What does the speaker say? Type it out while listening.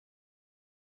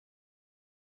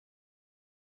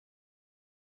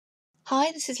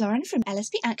Hi, this is Lauren from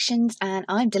LSP Actions, and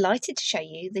I'm delighted to show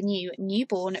you the new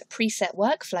Newborn Preset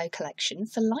Workflow collection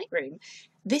for Lightroom.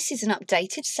 This is an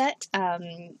updated set,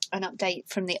 an update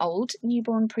from the old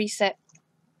Newborn Preset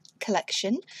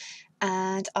collection,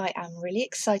 and I am really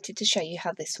excited to show you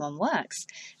how this one works.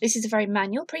 This is a very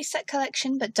manual preset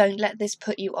collection, but don't let this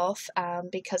put you off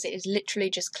because it is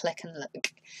literally just click and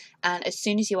look. And as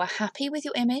soon as you are happy with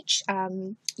your image,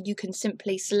 you can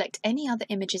simply select any other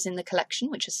images in the collection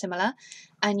which are similar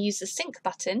and use the sync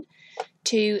button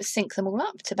to sync them all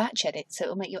up to batch edit. So it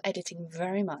will make your editing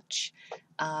very much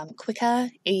quicker,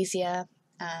 easier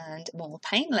and more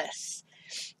painless.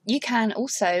 You can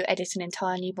also edit an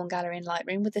entire newborn gallery in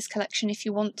Lightroom with this collection if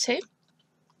you want to,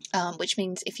 which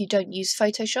means if you don't use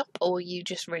Photoshop or you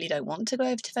just really don't want to go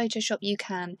over to Photoshop, you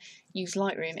can use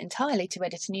Lightroom entirely to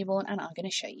edit a newborn, and I'm going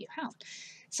to show you how.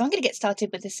 So I'm going to get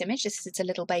started with this image. This is a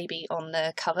little baby on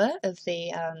the cover of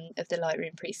the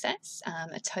Lightroom presets,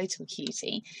 a total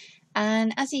cutie,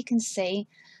 and as you can see,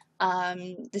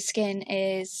 the skin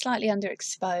is slightly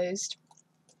underexposed.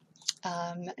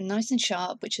 Nice and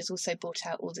sharp, which has also brought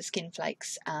out all the skin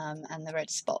flakes and the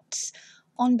red spots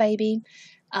on baby.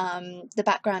 The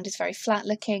background is very flat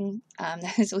looking.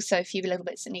 There's also a few little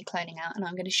bits that need cloning out, and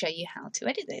I'm going to show you how to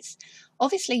edit this.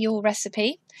 Obviously your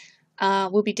recipe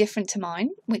will be different to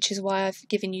mine, which is why I've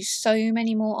given you so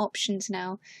many more options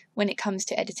now when it comes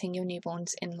to editing your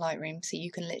newborns in Lightroom, so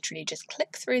you can literally just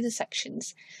click through the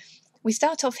sections. We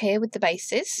start off here with the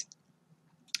bases.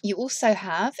 You also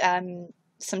have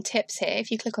some tips here. If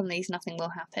you click on these, nothing will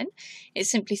happen. It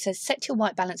simply says set your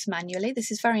white balance manually. This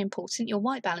is very important. Your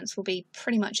white balance will be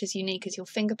pretty much as unique as your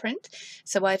fingerprint.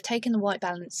 So I've taken the white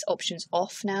balance options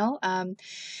off now.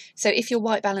 So if your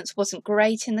white balance wasn't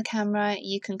great in the camera,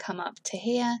 you can come up to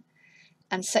here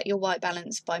and set your white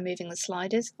balance by moving the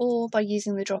sliders or by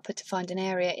using the dropper to find an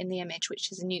area in the image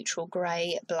which is a neutral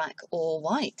grey, black or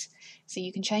white. So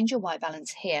you can change your white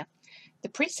balance here. The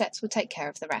presets will take care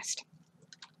of the rest.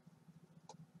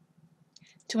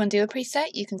 To undo a preset,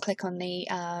 you can click on the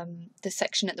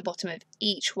section at the bottom of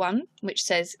each one which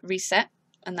says reset,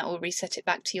 and that will reset it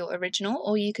back to your original,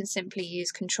 or you can simply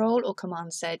use Control or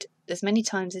Command Z as many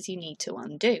times as you need to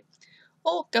undo,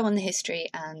 or go on the history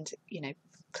and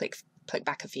click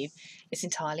back a few. It's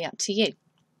entirely up to you.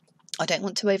 I don't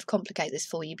want to overcomplicate this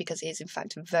for you because it is in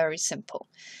fact very simple.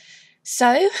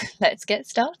 So let's get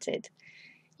started.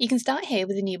 You can start here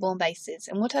with the newborn bases,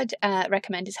 and what I'd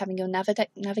recommend is having your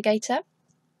navigator.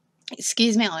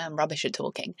 Excuse me, I am rubbish at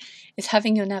talking. Is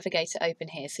having your navigator open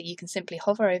here so you can simply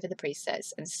hover over the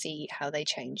presets and see how they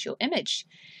change your image.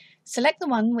 Select the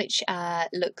one which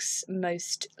looks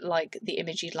most like the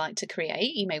image you'd like to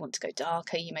create. You may want to go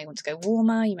darker, you may want to go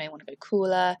warmer, you may want to go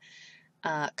cooler,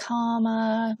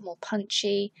 calmer, more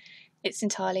punchy. It's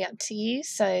entirely up to you.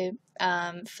 So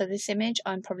for this image,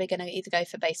 I'm probably going to either go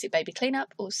for basic baby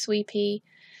cleanup or sweepy.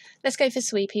 Let's go for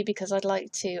sweepy because I'd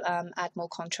like to add more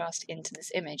contrast into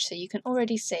this image. So you can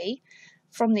already see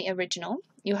from the original,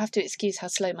 you'll have to excuse how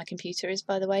slow my computer is,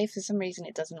 by the way. For some reason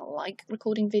it doesn't like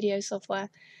recording video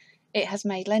software. It has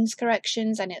made lens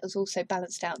corrections and it has also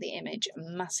balanced out the image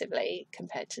massively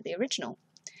compared to the original.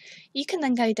 You can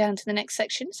then go down to the next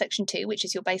section, section 2, which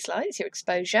is your base lights, your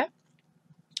exposure.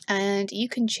 And you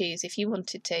can choose, if you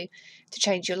wanted to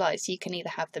change your lights. You can either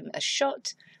have them as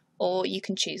shot or you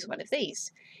can choose one of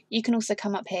these. You can also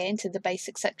come up here into the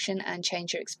basic section and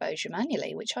change your exposure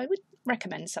manually, which I would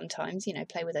recommend sometimes,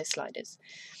 play with those sliders.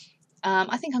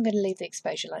 I think I'm going to leave the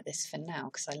exposure like this for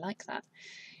now because I like that.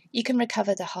 You can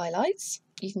recover the highlights,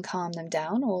 you can calm them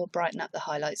down or brighten up the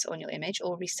highlights on your image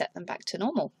or reset them back to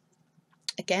normal.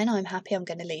 Again, I'm happy, I'm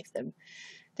going to leave them.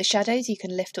 The shadows, you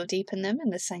can lift or deepen them,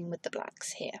 and the same with the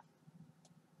blacks here.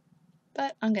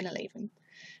 But I'm going to leave them.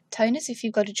 Toners, if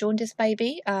you've got a jaundice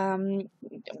baby,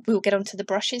 we'll get onto the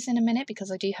brushes in a minute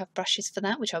because I do have brushes for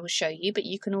that, which I will show you, but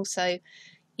you can also,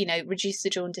 reduce the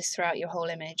jaundice throughout your whole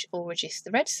image or reduce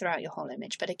the reds throughout your whole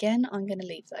image, but again, I'm going to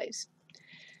leave those.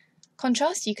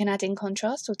 Contrast, you can add in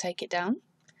contrast or take it down.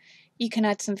 You can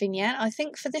add some vignette. I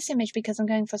think for this image, because I'm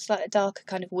going for a slightly darker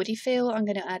kind of woody feel, I'm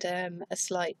going to add a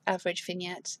slight average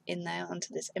vignette in there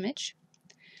onto this image,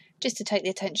 just to take the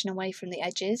attention away from the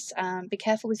edges. Be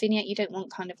careful with vignette, you don't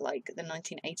want kind of like the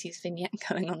 1980s vignette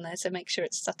going on there, so make sure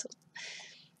it's subtle.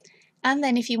 And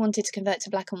then if you wanted to convert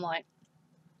to black and white,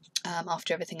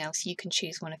 after everything else, you can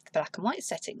choose one of the black and white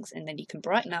settings, and then you can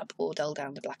brighten up or dull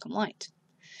down the black and white.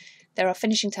 There are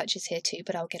finishing touches here too,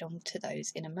 but I'll get on to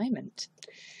those in a moment.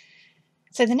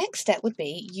 So the next step would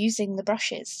be using the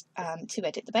brushes to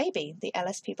edit the baby, the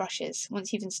LSP brushes.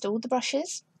 Once you've installed the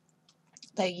brushes,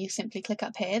 though you simply click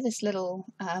up here, this little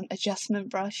adjustment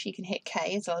brush. You can hit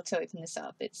K as well to open this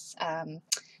up. It's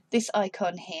this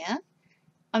icon here.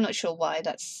 I'm not sure why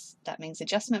that means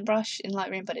adjustment brush in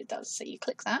Lightroom, but it does. So you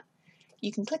click that.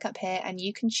 You can click up here and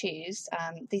you can choose,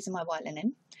 these are my white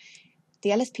linen. The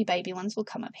LSP baby ones will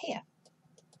come up here.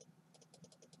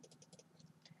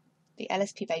 The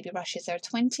LSP baby brushes, there are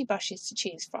 20 brushes to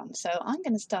choose from. So I'm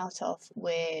going to start off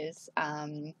with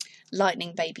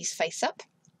lightening baby's face up.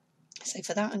 So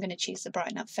for that I'm going to choose the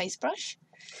Brighten Up Face brush.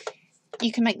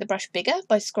 You can make the brush bigger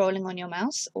by scrolling on your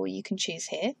mouse, or you can choose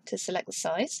here to select the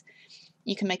size.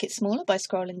 You can make it smaller by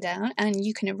scrolling down, and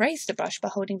you can erase the brush by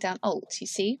holding down Alt. You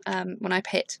see, when I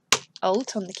hit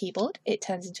Alt on the keyboard, it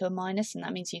turns into a minus, and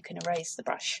that means you can erase the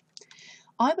brush.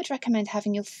 I would recommend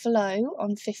having your flow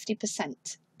on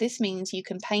 50%. This means you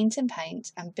can paint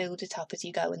and build it up as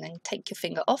you go, and then take your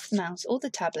finger off the mouse or the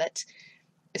tablet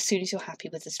as soon as you're happy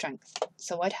with the strength.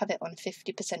 So I'd have it on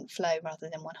 50% flow rather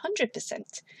than 100%.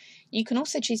 You can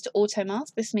also choose to auto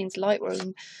mask. This means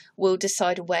Lightroom will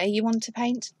decide where you want to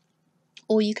paint,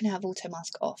 or you can have auto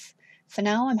mask off. For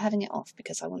now I'm having it off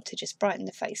because I want to just brighten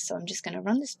the face, so I'm just going to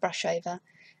run this brush over,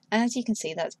 and as you can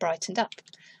see that's brightened up.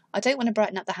 I don't want to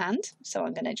brighten up the hand, so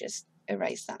I'm going to just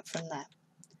erase that from there.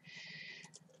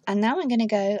 And now I'm going to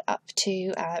go up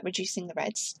to reducing the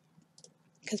reds,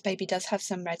 because baby does have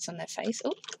some reds on their face.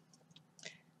 Oh,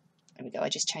 there we go, I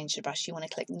just changed the brush. You want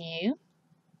to click New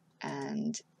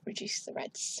and reduce the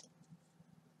reds.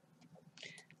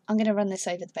 I'm going to run this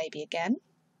over the baby again,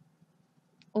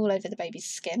 all over the baby's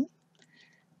skin,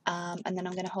 and then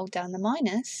I'm going to hold down the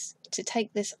minus to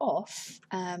take this off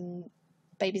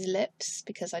baby's lips,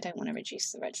 because I don't want to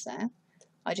reduce the reds there.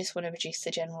 I just want to reduce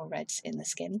the general reds in the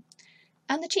skin.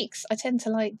 And the cheeks, I tend to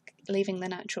like leaving the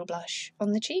natural blush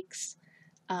on the cheeks.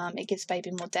 It gives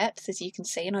baby more depth, as you can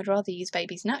see, and I'd rather use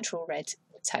baby's natural red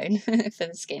tone for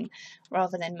the skin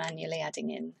rather than manually adding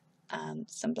in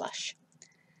some blush.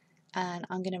 And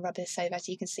I'm going to rub this over. As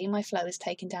you can see, my flow is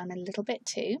taken down a little bit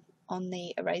too on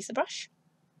the eraser brush.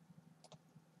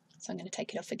 So I'm going to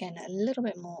take it off again a little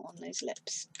bit more on those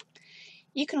lips.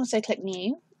 You can also click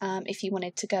New if you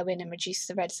wanted to go in and reduce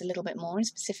the reds a little bit more in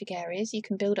specific areas. You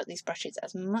can build up these brushes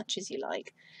as much as you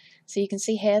like. So you can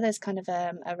see here there's kind of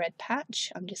a red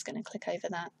patch. I'm just going to click over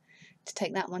that to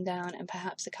take that one down, and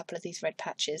perhaps a couple of these red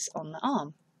patches on the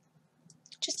arm,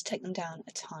 just to take them down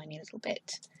a tiny little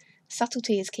bit.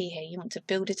 Subtlety is key here. You want to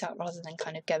build it up rather than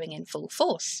kind of going in full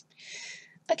force.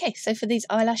 Okay, so for these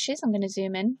eyelashes I'm going to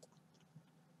zoom in,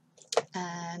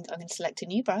 and I'm going to select a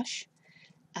new brush,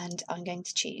 and I'm going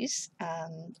to choose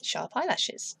sharp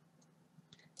eyelashes.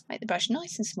 Make the brush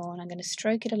nice and small, and I'm going to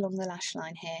stroke it along the lash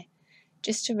line here,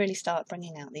 just to really start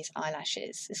bringing out these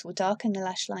eyelashes. This will darken the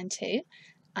lash line too,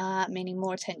 meaning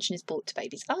more attention is brought to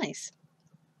baby's eyes.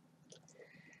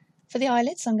 For the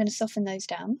eyelids, I'm going to soften those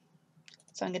down.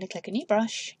 So I'm going to click a new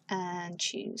brush and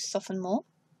choose Soften More.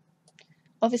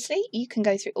 Obviously, you can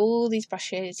go through all these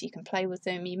brushes, you can play with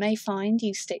them. You may find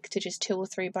you stick to just 2 or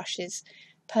 3 brushes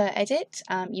per edit.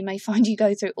 You may find you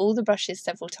go through all the brushes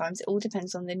several times. It all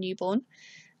depends on the newborn,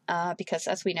 because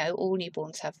as we know, all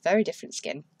newborns have very different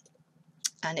skin.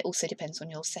 And it also depends on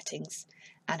your settings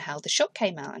and how the shot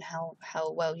came out and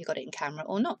how well you got it in camera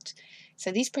or not.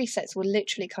 So these presets will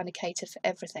literally kind of cater for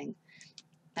everything.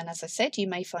 And as I said, you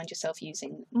may find yourself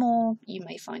using more, you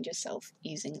may find yourself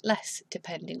using less,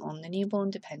 depending on the newborn,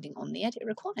 depending on the edit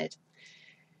required.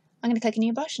 I'm going to click a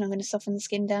new brush, and I'm going to soften the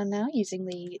skin down now using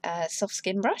the soft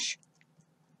skin brush,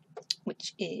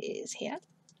 which is here.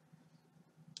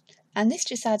 And this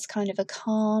just adds kind of a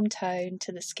calm tone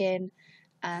to the skin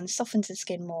and softens the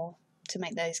skin more to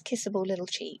make those kissable little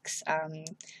cheeks.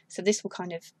 So this will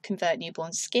kind of convert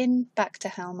newborn skin back to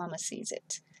how mama sees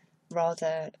it,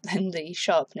 rather than the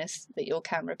sharpness that your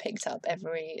camera picked up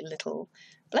every little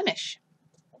blemish.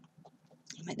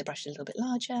 I'll make the brush a little bit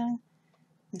larger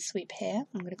and sweep here.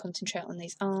 I'm going to concentrate on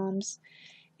these arms.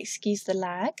 Excuse the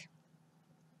lag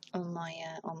on my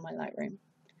Lightroom.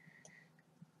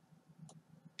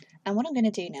 And what I'm going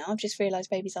to do now, I've just realised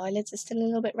baby's eyelids are still a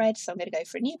little bit red, so I'm going to go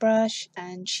for a new brush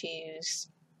and choose,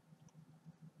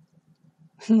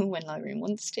 when Lightroom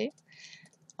wants to,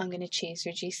 I'm going to choose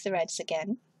Reduce the Reds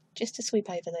again, just to sweep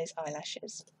over those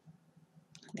eyelashes.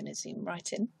 I'm going to zoom right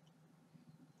in,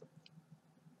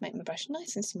 make my brush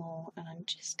nice and small, and I'm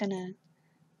just going to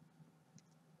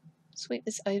sweep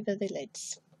this over the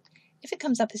lids. If it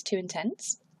comes up as too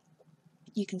intense,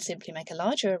 you can simply make a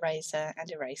larger eraser and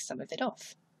erase some of it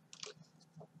off.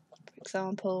 For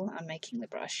example, I'm making the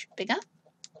brush bigger,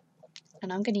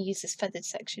 and I'm going to use this feathered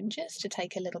section just to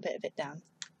take a little bit of it down.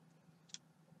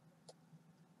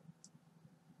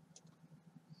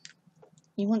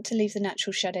 You want to leave the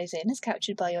natural shadows in as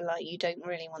captured by your light. You don't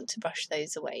really want to brush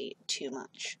those away too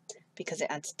much because it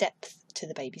adds depth to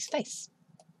the baby's face.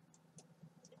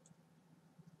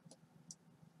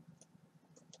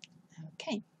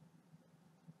 Okay.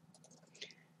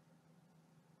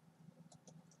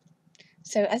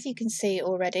 So as you can see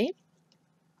already,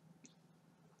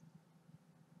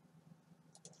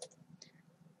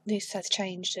 this has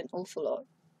changed an awful lot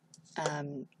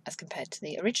as compared to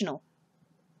the original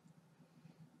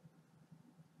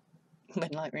when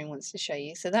Lightroom wants to show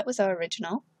you. So that was our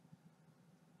original.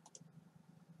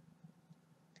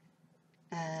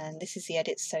 And this is the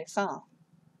edits so far.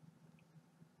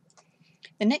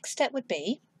 The next step would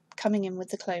be coming in with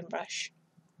the clone brush.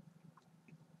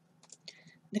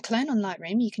 The clone on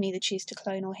Lightroom, you can either choose to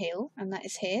clone or heal, and that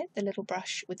is here, the little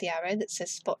brush with the arrow that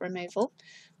says spot removal.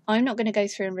 I'm not going to go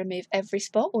through and remove every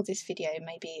spot, or this video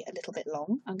may be a little bit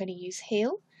long. I'm going to use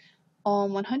heal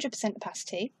on 100%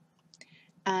 opacity,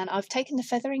 and I've taken the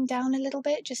feathering down a little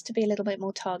bit just to be a little bit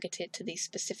more targeted to these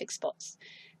specific spots.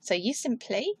 So you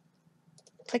simply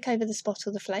click over the spot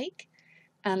or the flake,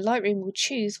 and Lightroom will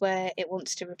choose where it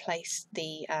wants to replace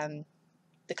the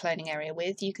cloning area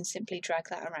with. You can simply drag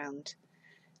that around,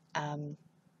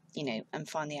 you know, and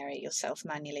find the area yourself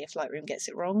manually if Lightroom gets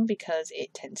it wrong, because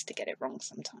it tends to get it wrong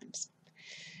sometimes.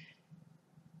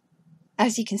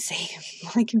 As you can see,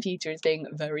 my computer is being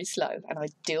very slow, and I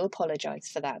do apologise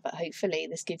for that, but hopefully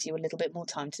this gives you a little bit more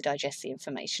time to digest the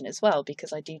information as well,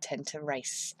 because I do tend to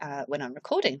race when I'm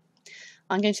recording.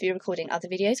 I'm going to be recording other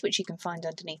videos, which you can find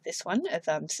underneath this one,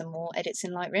 of some more edits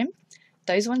in Lightroom.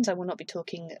 Those ones I will not be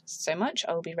talking so much,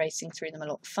 I will be racing through them a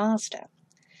lot faster.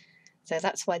 So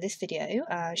that's why this video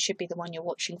should be the one you're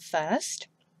watching first,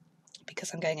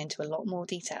 because I'm going into a lot more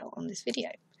detail on this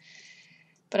video.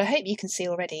 But I hope you can see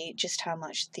already just how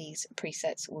much these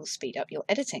presets will speed up your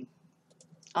editing.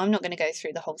 I'm not going to go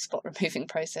through the whole spot removing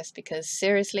process because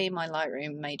seriously, my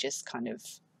Lightroom may just kind of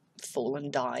fall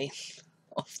and die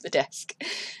off the desk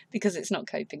because it's not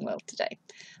coping well today.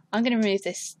 I'm going to remove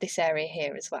this area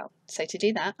here as well. So to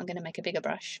do that, I'm going to make a bigger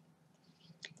brush,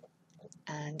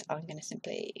 and I'm going to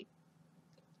simply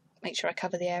make sure I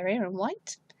cover the area in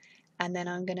white, and then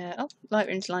I'm going to, oh,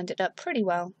 Lightroom's lined it up pretty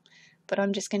well, but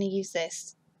I'm just going to use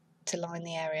this to line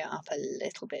the area up a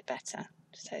little bit better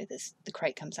so the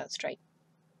crate comes out straight.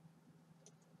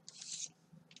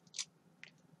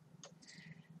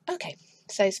 Okay,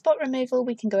 so spot removal,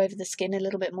 we can go over the skin a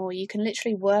little bit more. You can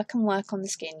literally work and work on the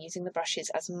skin using the brushes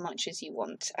as much as you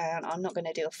want, and I'm not going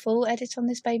to do a full edit on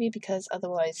this baby because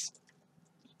otherwise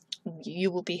you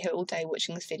will be here all day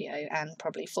watching this video and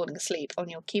probably falling asleep on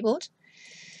your keyboard.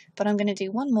 But I'm going to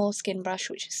do one more skin brush,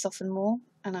 which is soften more,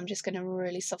 and I'm just going to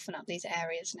really soften up these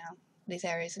areas now. These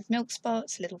areas of milk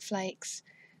spots, little flakes,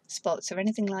 spots, or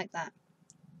anything like that.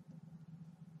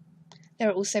 There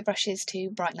are also brushes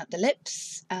to brighten up the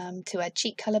lips, to add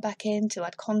cheek colour back in, to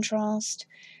add contrast,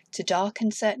 to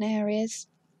darken certain areas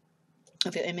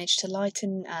of your image, to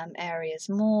lighten areas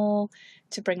more,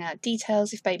 to bring out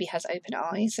details. If baby has open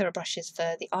eyes, there are brushes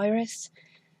for the iris,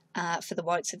 for the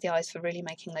whites of the eyes, for really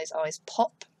making those eyes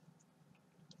pop.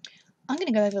 I'm going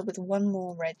to go over with one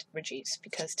more red reduce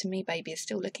because to me baby is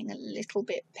still looking a little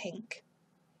bit pink.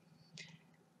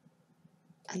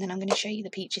 And then I'm going to show you the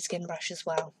peachy skin brush as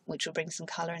well, which will bring some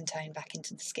colour and tone back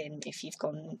into the skin if you've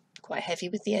gone quite heavy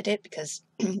with the edit because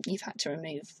you've had to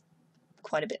remove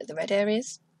quite a bit of the red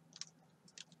areas.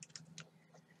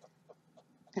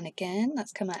 And again,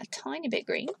 that's come out a tiny bit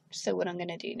green, so what I'm going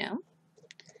to do now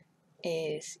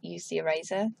is use the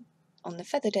eraser on the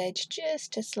feathered edge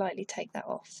just to slightly take that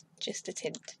off, just a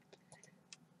tint.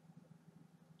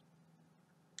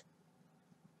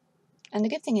 And the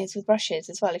good thing is with brushes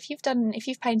as well, if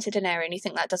you've painted an area and you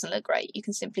think that doesn't look great, you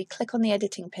can simply click on the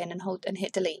editing pin and hold and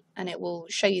hit delete, and it will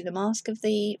show you the mask of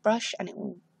the brush, and it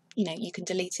will, you know, you can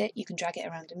delete it, you can drag it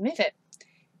around and move it.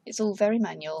 It's all very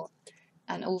manual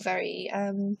and all very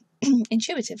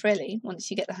intuitive really once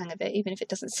you get the hang of it, even if it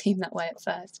doesn't seem that way at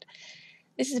first.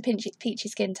 This is a peachy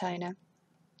skin toner.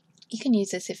 You can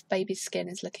use this if baby's skin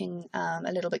is looking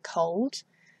a little bit cold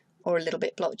or a little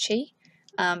bit blotchy.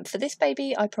 For this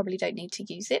baby, I probably don't need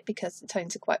to use it because the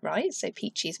tones are quite right. So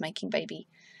peachy is making baby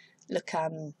look a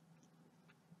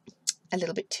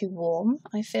little bit too warm,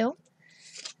 I feel.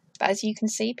 But as you can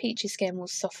see, peachy skin will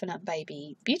soften up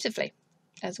baby beautifully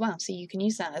as well. So you can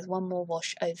use that as one more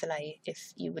wash overlay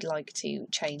if you would like to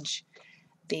change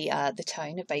the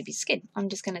tone of baby's skin. I'm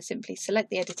just going to simply select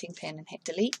the editing pin and hit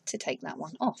delete to take that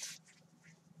one off.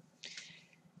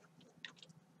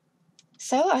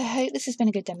 So I hope this has been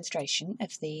a good demonstration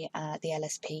of the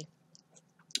LSP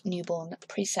Newborn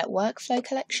Preset Workflow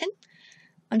Collection.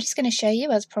 I'm just going to show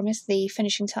you, as promised, the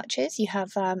finishing touches. You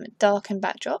have darken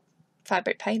backdrop,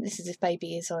 fabric paint. This is if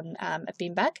baby is on a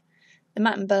beanbag. The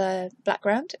matte and blur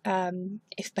background,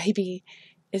 if baby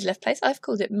is left place. I've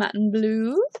called it matte and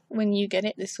blue. When you get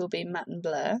it, this will be matte and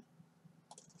blur,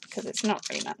 because it's not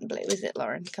really matte and blue, is it,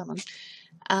 Lauren? Come on.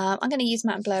 I'm going to use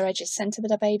matte and blur edges centre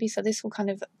with our baby, so this will kind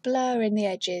of blur in the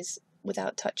edges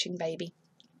without touching baby.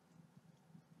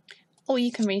 Or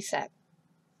you can reset,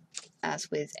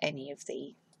 as with any of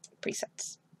the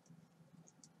presets.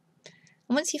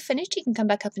 And once you've finished, you can come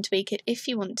back up and tweak it if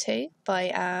you want to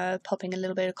by popping a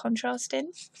little bit of contrast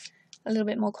in, a little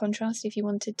bit more contrast if you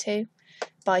wanted to,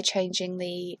 by changing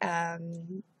the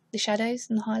shadows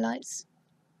and the highlights.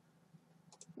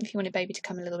 If you wanted baby to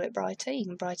come a little bit brighter, you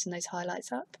can brighten those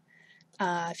highlights up.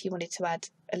 If you wanted to add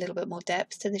a little bit more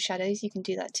depth to the shadows, you can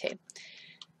do that too.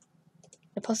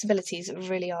 The possibilities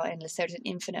really are endless. There's an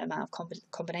infinite amount of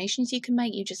combinations you can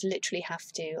make. You just literally have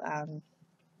to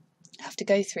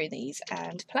go through these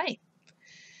and play.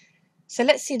 So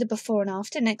let's see the before and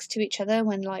after next to each other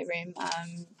when Lightroom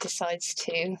decides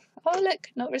to... Oh look,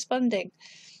 not responding.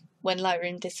 When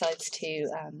Lightroom decides to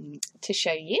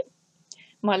show you.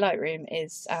 My Lightroom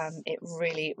is, it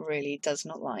really does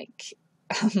not like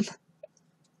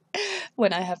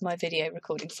when I have my video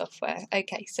recording software.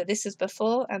 Okay, so this is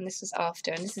before and this is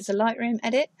after, and this is a Lightroom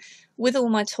edit with all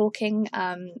my talking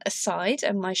aside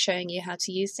and my showing you how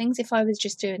to use things. If I was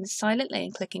just doing this silently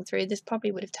and clicking through, this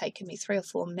probably would have taken me 3 or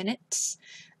 4 minutes,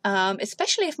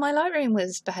 especially if my Lightroom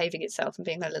was behaving itself and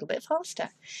being a little bit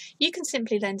faster. You can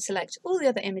simply then select all the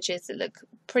other images that look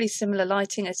pretty similar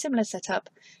lighting, a similar setup,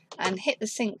 and hit the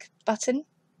sync button,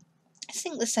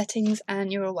 sync the settings,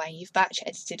 and you're away. You've batch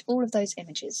edited all of those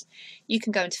images. You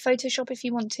can go into Photoshop if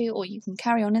you want to, or you can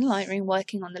carry on in Lightroom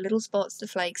working on the little spots, the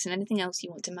flakes, and anything else you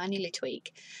want to manually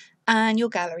tweak, and your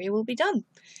gallery will be done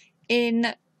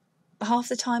in half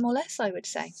the time or less, I would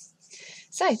say.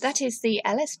 So that is the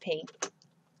LSP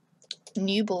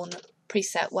Newborn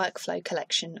Preset Workflow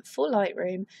Collection for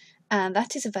Lightroom, and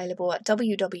that is available at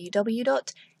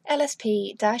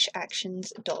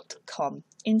www.lsp-actions.com.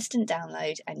 Instant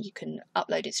download, and you can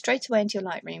upload it straight away into your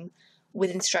Lightroom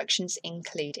with instructions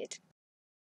included.